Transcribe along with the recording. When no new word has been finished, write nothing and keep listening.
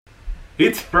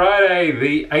It's Friday,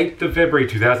 the 8th of February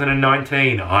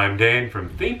 2019. I'm Dan from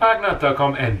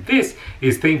ThemeParkNut.com and this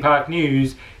is Theme Park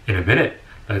News in a minute.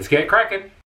 Let's get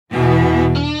cracking.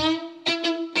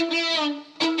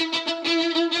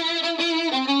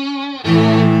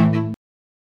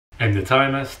 And the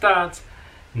timer starts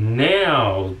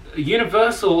now.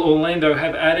 Universal Orlando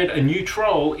have added a new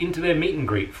troll into their meet and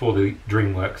greet for the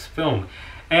DreamWorks film.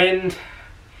 And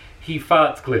he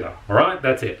farts glitter, alright?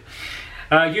 That's it.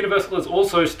 Universal has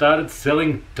also started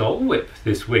selling Dole Whip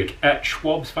this week at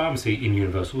Schwab's Pharmacy in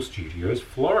Universal Studios,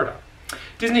 Florida.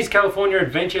 Disney's California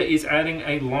Adventure is adding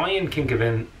a Lion King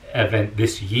event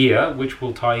this year, which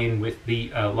will tie in with the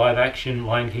live-action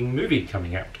Lion King movie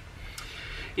coming out.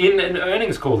 In an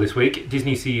earnings call this week,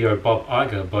 Disney CEO Bob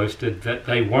Iger boasted that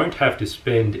they won't have to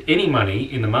spend any money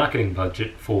in the marketing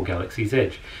budget for Galaxy's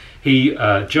Edge. He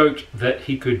joked that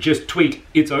he could just tweet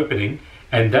its opening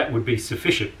and that would be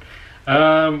sufficient.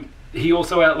 He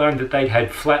also outlined that they'd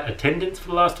had flat attendance for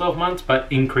the last 12 months, but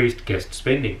increased guest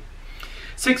spending.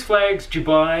 Six Flags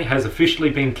Dubai has officially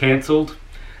been cancelled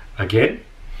again.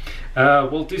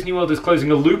 Walt Disney World is closing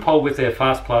a loophole with their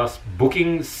FastPass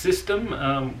booking system,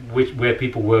 where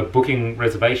people were booking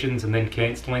reservations and then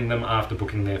cancelling them after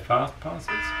booking their FastPasses.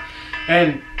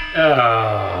 And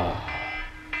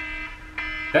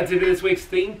that's it for this week's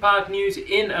Theme Park News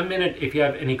in a minute. If you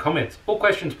have any comments or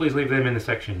questions, please leave them in the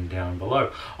section down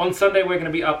below. On Sunday, we're going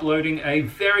to be uploading a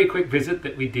very quick visit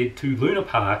that we did to Luna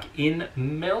Park in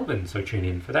Melbourne, so tune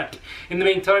in for that. In the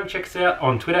meantime, check us out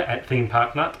on Twitter at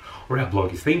ThemeParkNut, or our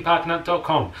blog is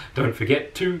ThemeParkNut.com. Don't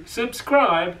forget to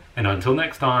subscribe, and until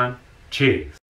next time, cheers.